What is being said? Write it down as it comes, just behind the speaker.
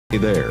Hey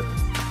there.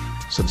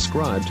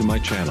 Subscribe to my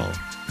channel.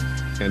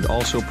 And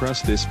also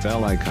press this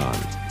bell icon.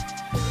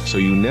 So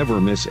you never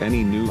miss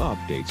any new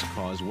updates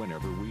cause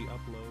whenever we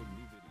upload new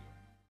video.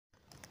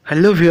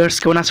 Hello viewers,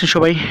 কেমন আছেন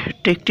সবাই?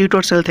 Take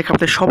tutor channel থেকে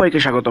আপনাদের সবাইকে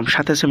স্বাগতম।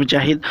 সাথে আছে আমি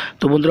জাহিদ।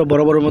 তো বন্ধুরা,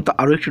 বরাবরের মতো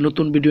আরও একটি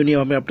নতুন ভিডিও নিয়ে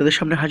আমি আপনাদের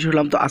সামনে হাজির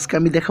হলাম। তো আজকে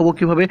আমি দেখাবো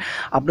কিভাবে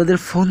আপনাদের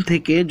ফোন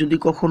থেকে যদি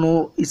কখনো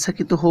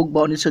ইচ্ছাকৃত হোক বা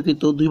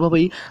অনিচ্ছাকৃত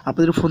দুইভাবেই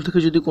আপনাদের ফোন থেকে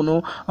যদি কোনো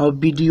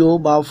ভিডিও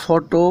বা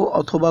ফটো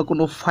অথবা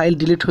কোনো ফাইল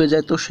ডিলিট হয়ে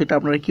যায়, তো সেটা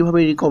আপনারা কীভাবে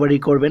রিকভারি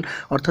করবেন,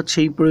 অর্থাৎ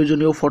সেই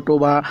প্রয়োজনীয় ফটো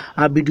বা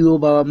ভিডিও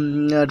বা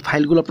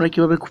ফাইলগুলো আপনারা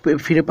কীভাবে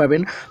ফিরে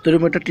পাবেন। তো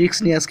এরকম একটা ট্রিক্স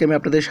নিয়ে আজকে আমি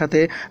আপনাদের সাথে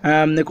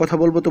কথা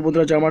বলবো। তো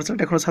বন্ধুরা, যারা আমার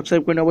চ্যানেলটা এখনও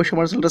সাবস্ক্রাইব করেন অবশ্যই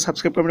আমার চ্যানেলটা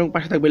সাবস্ক্রাইব করবেন এবং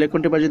পাশে থাকবে বেল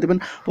আইকনটি বাজিয়ে দেবেন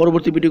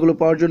পরবর্তী ভিডিওগুলো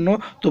পাওয়ার জন্য।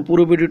 তো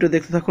পুরো ভিডিওটা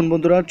দেখতে থাকুন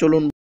বন্ধুরা,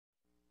 চলুন।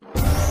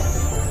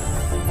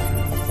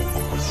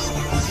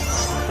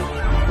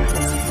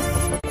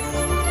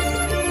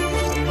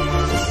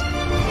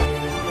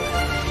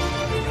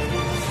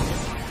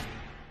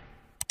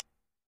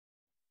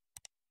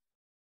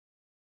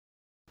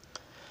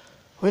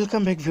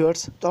 Welcome back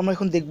viewers. তো আমরা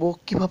এখন দেখব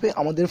কিভাবে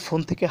আমাদের ফোন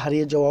থেকে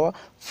হারিয়ে যাওয়া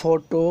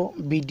ফটো,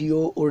 ভিডিও,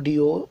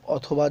 অডিও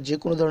অথবা যে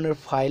কোনো ধরনের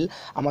ফাইল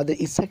আমাদের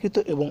ইচ্ছাকৃত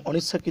এবং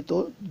অনিচ্ছাকৃত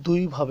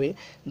দুইভাবে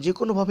যে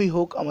কোনোভাবেই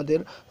হোক আমাদের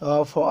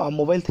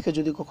মোবাইল থেকে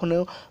যদি কখনো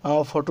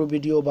ফটো,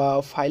 ভিডিও বা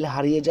ফাইল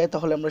হারিয়ে যায়,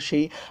 তাহলে আমরা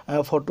সেই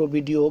ফটো,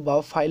 ভিডিও বা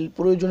ফাইল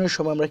প্রয়োজনের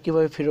সময় আমরা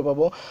কীভাবে ফিরে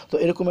পাবো। তো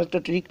এরকম একটা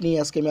ট্রিক নিয়ে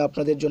আজকে আমি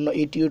আপনাদের জন্য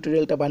এই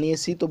টিউটোরিয়ালটা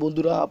বানিয়েছি। তো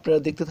বন্ধুরা, আপনারা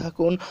দেখতে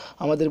থাকুন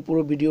আমাদের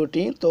পুরো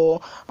ভিডিওটি। তো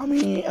আমি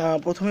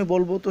প্রথমে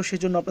বলবো, তো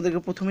সেজন্য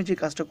আপনাদেরকে প্রথমে যে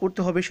কাজটা করতে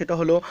হবে সেটা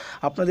হলো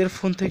আপনাদের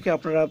ফোন থেকে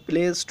আপনারা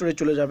প্লে স্টোরে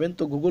চলে যাবেন।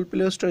 তো গুগল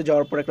প্লে স্টোরে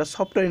যাওয়ার পর একটা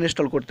সফটওয়্যার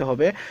ইনস্টল করতে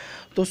হবে।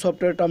 তো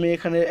সফটওয়্যারটা আমি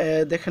এখানে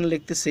দেখেন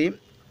লিখতেছি।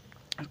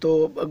 তো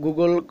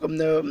গুগল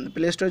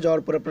প্লে স্টোরে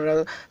যাওয়ার পর আপনারা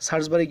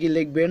সার্চ বারে গিয়ে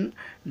লিখবেন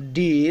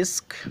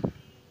ডিস্ক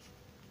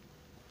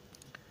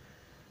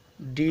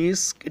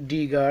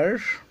ডিগার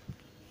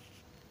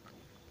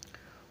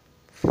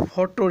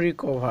ফটো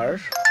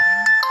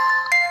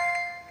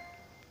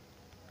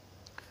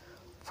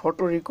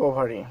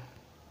রিকভারি।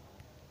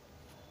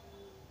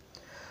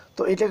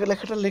 তো এটাকে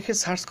লেখাটা লিখে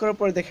সার্চ করার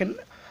পরে দেখেন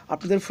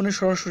আপনাদের ফোনে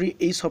সরাসরি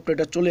এই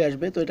সফটওয়্যারটা চলে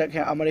আসবে। তো এটাকে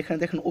আমার এখানে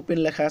দেখেন ওপেন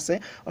লেখা আছে,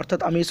 অর্থাৎ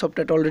আমি এই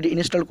সফটওয়্যারটা অলরেডি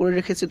ইনস্টল করে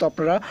রেখেছি। তো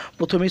আপনারা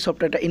প্রথমেই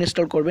সফটওয়্যারটা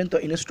ইনস্টল করবেন। তো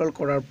ইনস্টল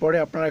করার পরে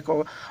আপনারা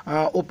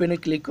ওপেনে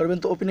ক্লিক করবেন।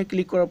 তো ওপেনে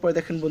ক্লিক করার পরে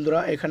দেখেন বন্ধুরা,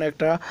 এখানে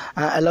একটা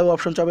অ্যালাউ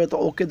অপশন চাবে। তো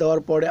ওকে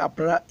দেওয়ার পরে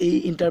আপনারা এই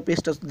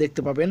ইন্টারফেসটা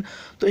দেখতে পাবেন।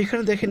 তো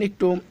এখানে দেখেন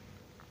একটু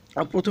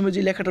প্রথমে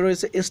যে লেখাটা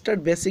রয়েছে স্টার্ট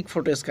বেসিক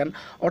ফটো স্ক্যান,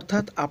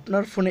 অর্থাৎ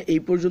আপনার ফোনে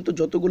এই পর্যন্ত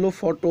যতগুলো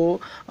ফটো,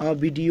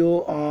 ভিডিও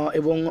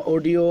এবং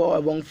অডিও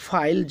এবং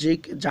ফাইল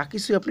যা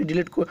কিছুই আপনি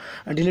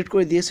ডিলিট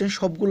করে দিয়েছেন,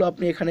 সবগুলো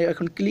আপনি এখানে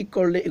এখন ক্লিক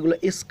করলে এগুলো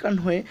স্ক্যান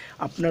হয়ে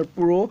আপনার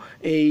পুরো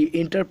এই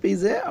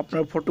ইন্টারপেজে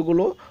আপনার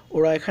ফটোগুলো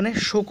ওরা এখানে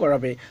শো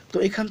করাবে। তো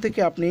এখান থেকে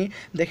আপনি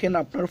দেখেন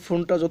আপনার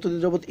ফোনটা যতদিন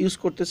যাবত ইউজ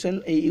করতেছেন,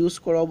 এই ইউজ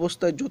করা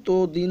অবস্থায়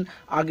যতদিন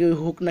আগে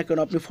হোক না কেন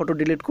আপনি ফটো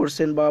ডিলিট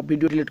করছেন বা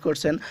ভিডিও ডিলিট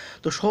করছেন,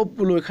 তো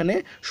সবগুলো এখানে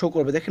শো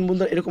করবে। দেখেন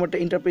বন্ধুরা, এরকম একটা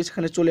ইন্টারফেস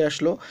এখানে চলে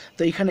আসলো।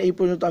 তো এখানে এই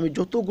পর্যন্ত আমি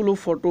যতগুলো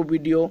ফটো,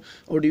 ভিডিও,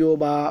 অডিও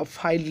বা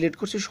ফাইল ডিলিট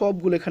করছি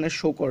সবগুলো এখানে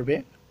শো করবে।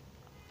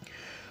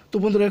 তো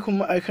বন্ধুরা,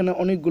 এখানে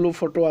অনেকগুলো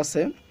ফটো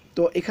আছে।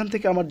 তো এখান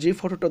থেকে আমার যে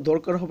ফটোটা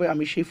দরকার হবে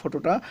আমি সেই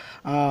ফটোটা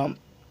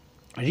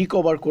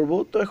রিকভার করব।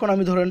 তো এখন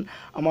আমি ধরেন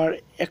আমার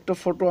একটা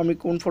ফটো, আমি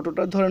কোন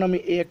ফটোটা ধরেন আমি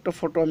এই একটা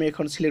ফটো আমি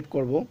এখন সিলেক্ট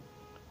করব।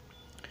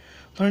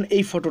 ধরেন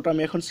এই ফটোটা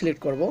আমি এখন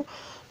সিলেক্ট করব।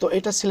 তো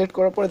এটা সিলেক্ট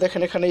করার পরে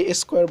দেখেন এখানে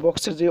স্কোয়ার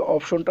বক্সের যে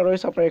অপশনটা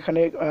রয়েছে, আপনার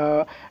এখানে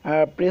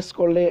প্রেস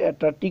করলে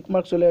একটা টিক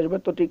মার্ক চলে আসবে।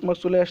 তো টিক মার্ক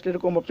চলে আসলে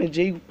এরকম আপনি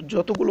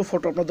যতগুলো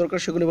ফটো আপনার দরকার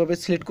সেগুলো এভাবে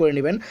সিলেক্ট করে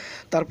নেবেন।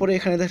 তারপরে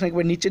এখানে দেখেন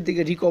একবার নিচের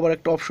দিকে রিকভার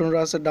একটা অপশন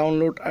আছে,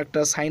 ডাউনলোড একটা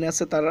সাইন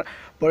আছে,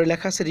 তারপরে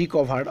লেখা আছে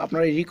রিকভার।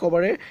 আপনারা এই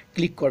রিকভারে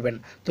ক্লিক করবেন।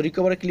 তো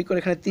রিকভারে ক্লিক করে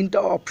এখানে তিনটা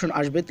অপশন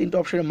আসবে। তিনটা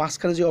অপশনের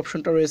মাঝখানে যে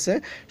অপশনটা রয়েছে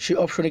সেই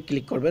অপশনে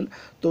ক্লিক করবেন।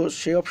 তো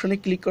সেই অপশনে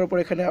ক্লিক করার পর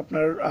এখানে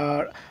আপনার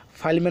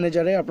ফাইল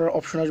ম্যানেজারে আপনার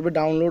অপশন আসবে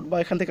ডাউনলোড, বা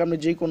এখান থেকে আপনি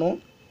যে কোনো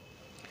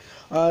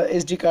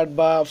এসডি কার্ড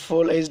বা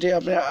ফুল এইচডি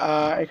আপনি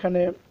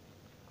এখানে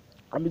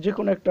আমি যে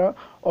কোনো একটা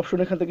অপশন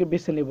এখান থেকে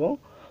বেছে নেব।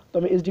 তো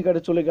আমি এসডি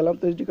কার্ডে চলে গেলাম।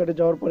 তো এসডি কার্ডে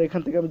যাওয়ার পর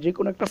এখান থেকে আমি যে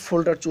কোনো একটা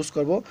ফোল্ডার চুজ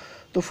করব।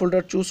 তো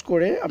ফোল্ডার চুজ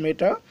করে আমি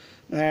এটা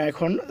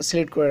এখন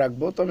সিলেক্ট করে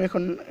রাখবো। তো আমি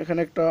এখন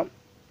এখানে একটা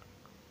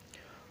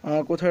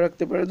কোথায়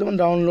রাখতে পারি, যেমন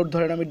ডাউনলোড,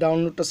 ধরেন আমি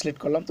ডাউনলোডটা সিলেক্ট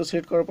করলাম। তো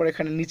সিলেক্ট করার পর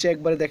এখানে নিচে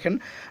একবারে দেখেন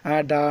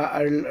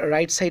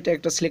রাইট সাইডে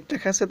একটা সিলেক্ট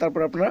লেখা আছে,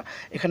 তারপর আপনারা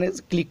এখানে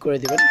ক্লিক করে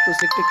দেবেন। তো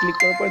সিলেক্টে ক্লিক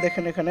করার পর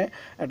দেখেন এখানে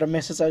একটা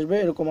মেসেজ আসবে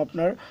এরকম,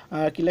 আপনার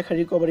কী লেখা,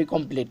 রিকভারি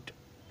কমপ্লিট।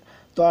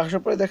 তো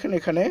আসার পরে দেখেন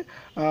এখানে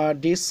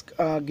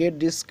গেট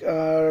ডিস্ক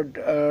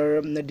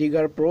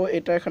ডিগার প্রো,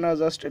 এটা এখানে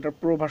জাস্ট এটা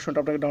প্রো ভার্সনটা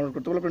আপনাকে ডাউনলোড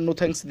করতে বলে, আপনি নো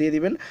থ্যাঙ্কস দিয়ে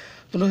দিবেন।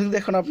 তো নো থ্যাঙ্কস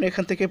এখন আপনি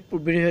এখান থেকে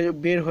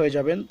বের হয়ে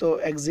যাবেন। তো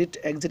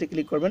এক্সিটে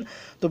ক্লিক করবেন।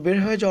 তো বের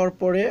হয়ে যাওয়ার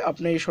পরে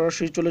আপনি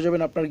সরাসরি চলে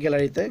যাবেন আপনার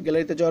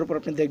গ্যালারিতে যাওয়ার পর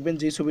আপনি দেখবেন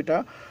যে ছবিটা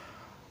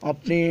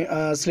আপনি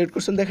সিলেক্ট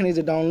করছেন, দেখেন এই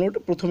যে ডাউনলোড,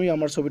 প্রথমেই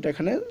আমার ছবিটা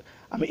এখানে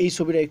আমি এই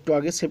ছবিটা একটু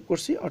আগে সেভ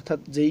করছি, অর্থাৎ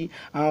যেই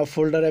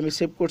ফোল্ডারে আমি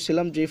সেভ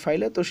করছিলাম যেই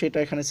ফাইলে, তো সেটা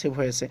এখানে সেভ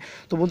হয়েছে।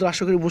 তো বন্ধুরা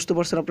আশা করি বুঝতে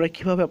পারছেন আপনারা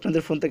কীভাবে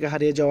আপনাদের ফোন থেকে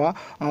হারিয়ে যাওয়া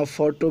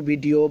ফটো,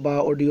 ভিডিও বা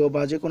অডিও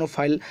বা যে কোনো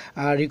ফাইল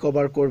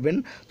রিকভার করবেন।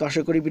 তো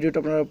আশা করি ভিডিওটা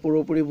আপনারা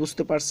পুরোপুরি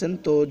বুঝতে পারছেন।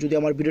 তো যদি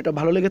আমার ভিডিওটা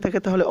ভালো লেগে থাকে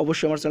তাহলে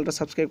অবশ্যই আমার চ্যানেলটা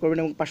সাবস্ক্রাইব করবেন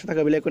এবং পাশে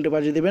থাকা বেল আইকনটি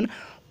বাজিয়ে দেবেন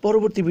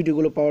পরবর্তী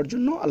ভিডিওগুলো পাওয়ার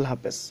জন্য। আল্লাহ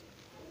হাফেজ।